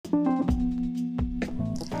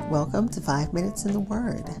Welcome to 5 Minutes in the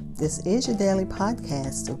Word. This is your daily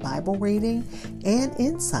podcast of Bible reading and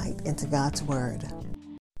insight into God's Word.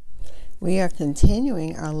 We are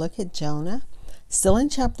continuing our look at Jonah, still in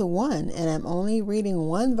chapter 1, and I'm only reading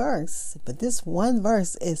one verse, but this one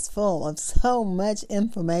verse is full of so much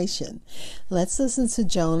information. Let's listen to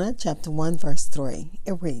Jonah chapter 1, verse 3.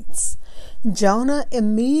 It reads, Jonah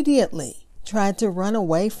immediately tried to run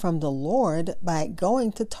away from the Lord by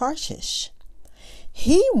going to Tarshish.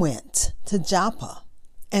 He went to Joppa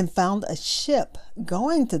and found a ship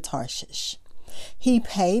going to Tarshish. He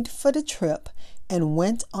paid for the trip and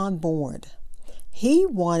went on board. He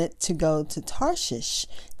wanted to go to Tarshish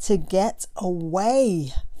to get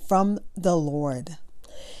away from the Lord.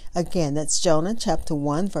 Again, that's Jonah chapter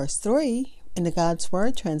 1, verse 3 in the God's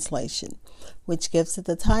Word translation, which gives it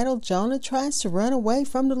the title, Jonah Tries to Run Away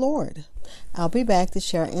from the Lord. I'll be back to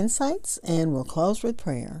share insights, and we'll close with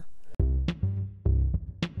prayer.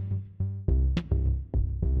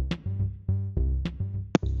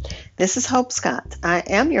 This is Hope Scott. I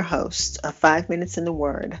am your host of 5 Minutes in the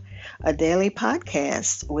Word, a daily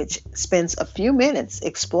podcast which spends a few minutes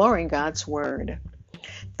exploring God's Word.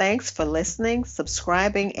 Thanks for listening,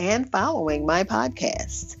 subscribing, and following my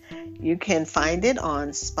podcast. You can find it on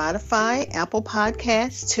Spotify, Apple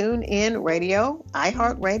Podcasts, TuneIn Radio,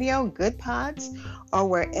 iHeartRadio, Good Pods, or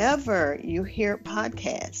wherever you hear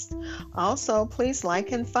podcasts. Also, please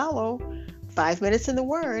like and follow 5 Minutes in the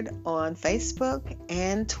Word on Facebook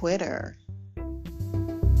and Twitter.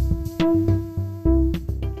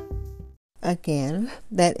 Again,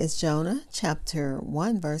 that is Jonah chapter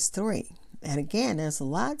 1, verse 3. And again, there's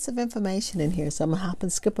lots of information in here, so I'm going to hop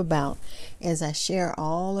and skip about as I share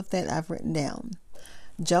all of that I've written down.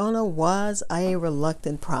 Jonah was a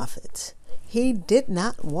reluctant prophet. He did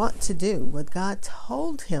not want to do what God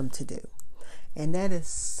told him to do. And that is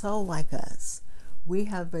so like us. We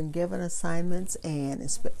have been given assignments, and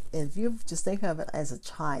if you just think of it as a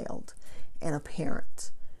child and a parent,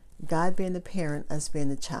 God being the parent, us being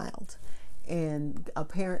the child. And a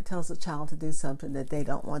parent tells a child to do something that they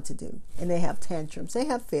don't want to do. And they have tantrums. They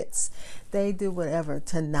have fits. They do whatever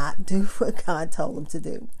to not do what God told them to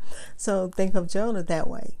do. So think of Jonah that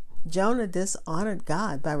way. Jonah dishonored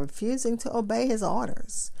God by refusing to obey his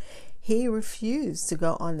orders. He refused to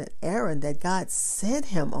go on the errand that God sent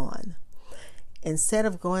him on. Instead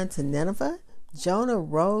of going to Nineveh, Jonah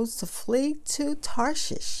rose to flee to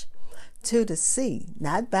Tarshish, to the sea,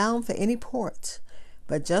 not bound for any port,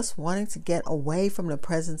 but just wanting to get away from the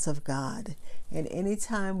presence of God. And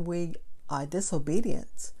anytime we are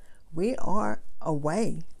disobedient, we are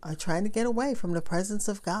trying to get away from the presence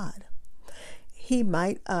of God. He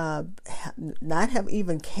might not have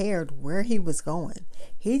even cared where he was going.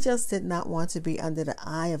 He just did not want to be under the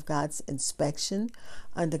eye of God's inspection,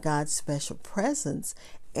 under God's special presence,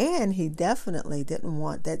 and he definitely didn't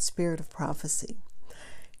want that spirit of prophecy.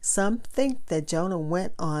 Some think that Jonah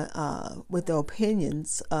went on with the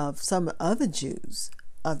opinions of some other Jews,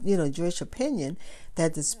 Jewish opinion,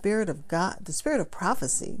 that the spirit of God, the spirit of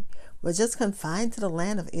prophecy, was just confined to the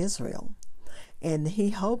land of Israel. And he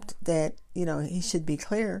hoped that, he should be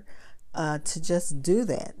clear to just do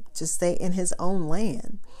that, to stay in his own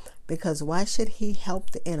land. Because why should he help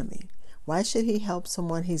the enemy? Why should he help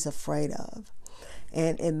someone he's afraid of?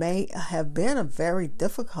 And it may have been a very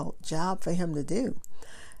difficult job for him to do.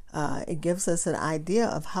 It gives us an idea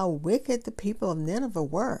of how wicked the people of Nineveh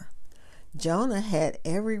were. Jonah had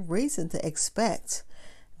every reason to expect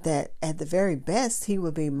that at the very best he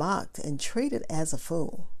would be mocked and treated as a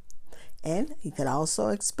fool. And he could also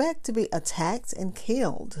expect to be attacked and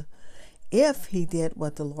killed if he did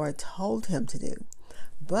what the Lord told him to do.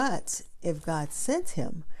 But if God sent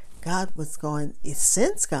him,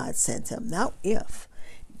 since God sent him,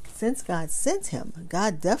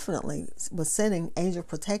 God definitely was sending angel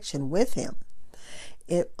protection with him.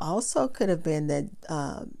 It also could have been that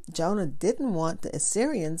Jonah didn't want the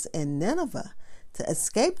Assyrians in Nineveh to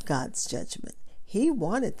escape God's judgment. He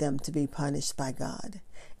wanted them to be punished by God.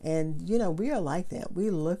 And, we are like that. We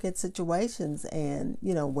look at situations and,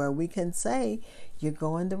 where we can say, you're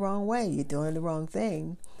going the wrong way, you're doing the wrong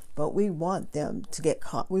thing, but we want them to get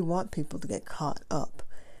caught. We want people to get caught up,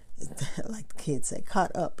 like the kids say,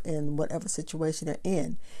 caught up in whatever situation they're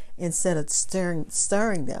in, instead of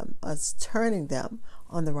stirring them or turning them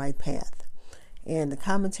on the right path. And the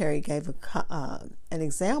commentary gave an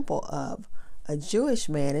example of a Jewish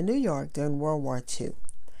man in New York during World War II.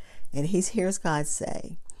 And he hears God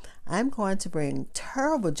say, I'm going to bring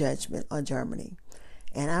terrible judgment on Germany.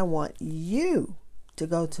 And I want you to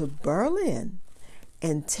go to Berlin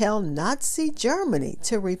and tell Nazi Germany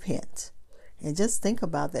to repent. And just think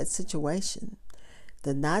about that situation.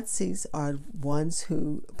 The Nazis are ones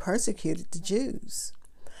who persecuted the Jews.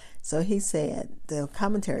 So he said, the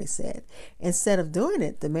commentary said, instead of doing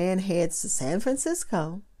it, the man heads to San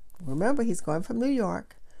Francisco. Remember, he's going from New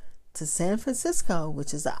York to San Francisco,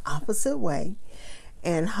 which is the opposite way,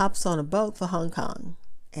 and hops on a boat for Hong Kong.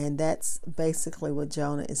 And that's basically what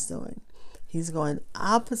Jonah is doing. He's going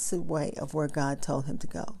opposite way of where God told him to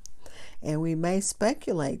go. And we may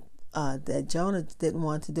speculate that Jonah didn't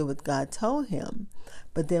want to do what God told him,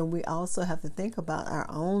 but then we also have to think about our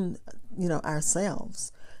own,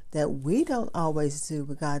 ourselves, that we don't always do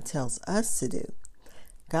what God tells us to do.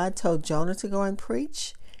 God told Jonah to go and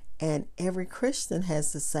preach, and every Christian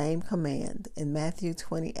has the same command in Matthew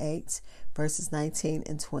 28, verses 19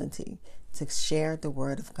 and 20, to share the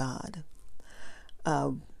word of God.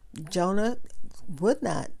 Jonah would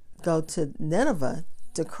not go to Nineveh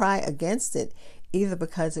to cry against it, either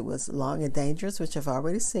because it was long and dangerous, which I've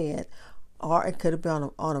already said, or it could have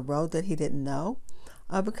been on a road that he didn't know,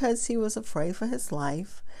 or because he was afraid for his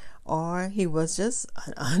life, or he was just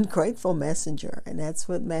an ungrateful messenger. And that's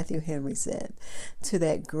what Matthew Henry said, to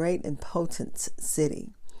that great and potent city.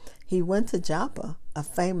 He went to Joppa, a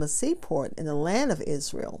famous seaport in the land of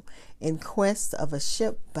Israel, in quest of a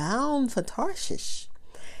ship bound for Tarshish.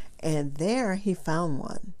 And there he found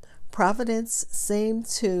one. Providence seemed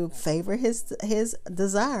to favor his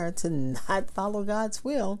desire to not follow God's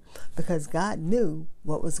will, because God knew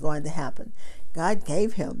what was going to happen. God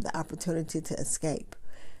gave him the opportunity to escape.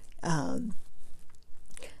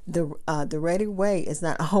 The ready way is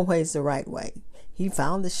not always the right way. He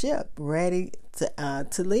found the ship ready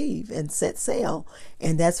to leave and set sail,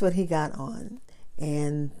 and that's what he got on.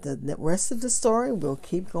 And the rest of the story we'll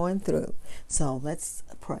keep going through. So let's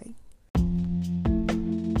pray.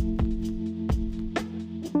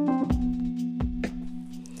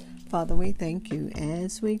 Father, we thank you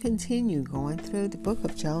as we continue going through the book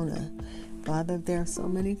of Jonah. Father, there are so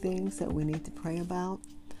many things that we need to pray about,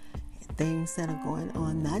 things that are going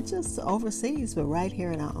on, not just overseas, but right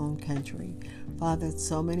here in our own country. Father,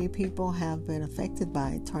 so many people have been affected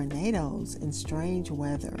by tornadoes and strange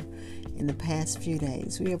weather in the past few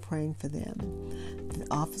days. We are praying for them. The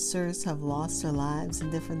officers have lost their lives in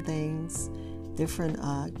different things, different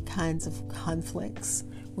kinds of conflicts.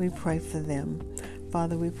 We pray for them.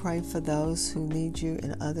 Father, we pray for those who need you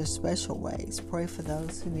in other special ways. Pray for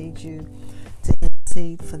those who need you to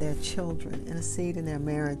intercede for their children, intercede in their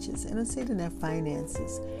marriages, intercede in their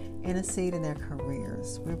finances, intercede in their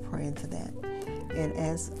careers. We're praying for that. And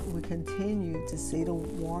as we continue to see the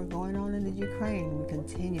war going on in the Ukraine, we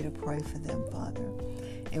continue to pray for them, Father.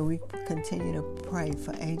 And we continue to pray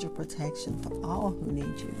for angel protection for all who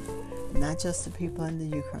need you, not just the people in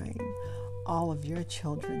the Ukraine. All of your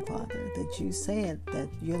children, Father, that you said that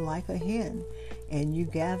you're like a hen and you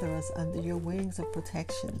gather us under your wings of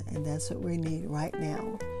protection. And that's what we need right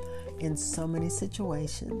now in so many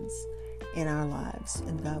situations in our lives.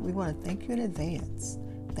 And God, we want to thank you in advance.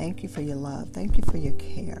 Thank you for your love. Thank you for your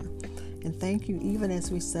care. And thank you even as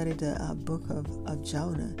we study the book of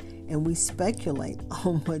Jonah and we speculate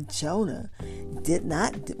on what Jonah did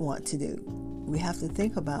not want to do. We have to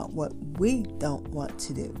think about what we don't want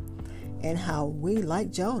to do. And how we,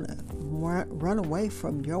 like Jonah, run away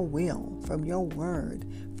from your will, from your word,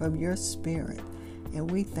 from your spirit.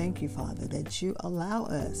 And we thank you, Father, that you allow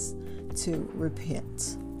us to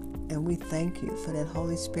repent. And we thank you for that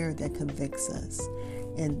Holy Spirit that convicts us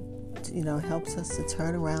and, helps us to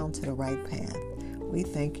turn around to the right path. We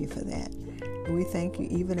thank you for that. And we thank you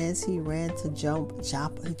even as he ran to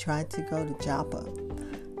Joppa. He tried to go to Joppa,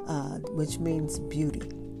 which means beauty.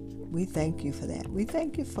 We thank you for that. We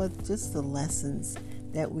thank you for just the lessons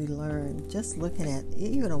that we learn just looking at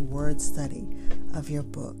even a word study of your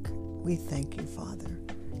book. We thank you, Father.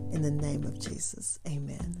 In the name of Jesus,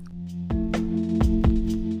 amen.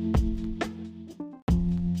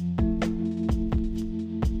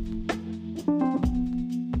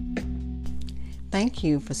 Thank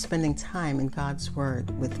you for spending time in God's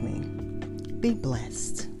Word with me. Be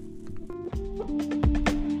blessed.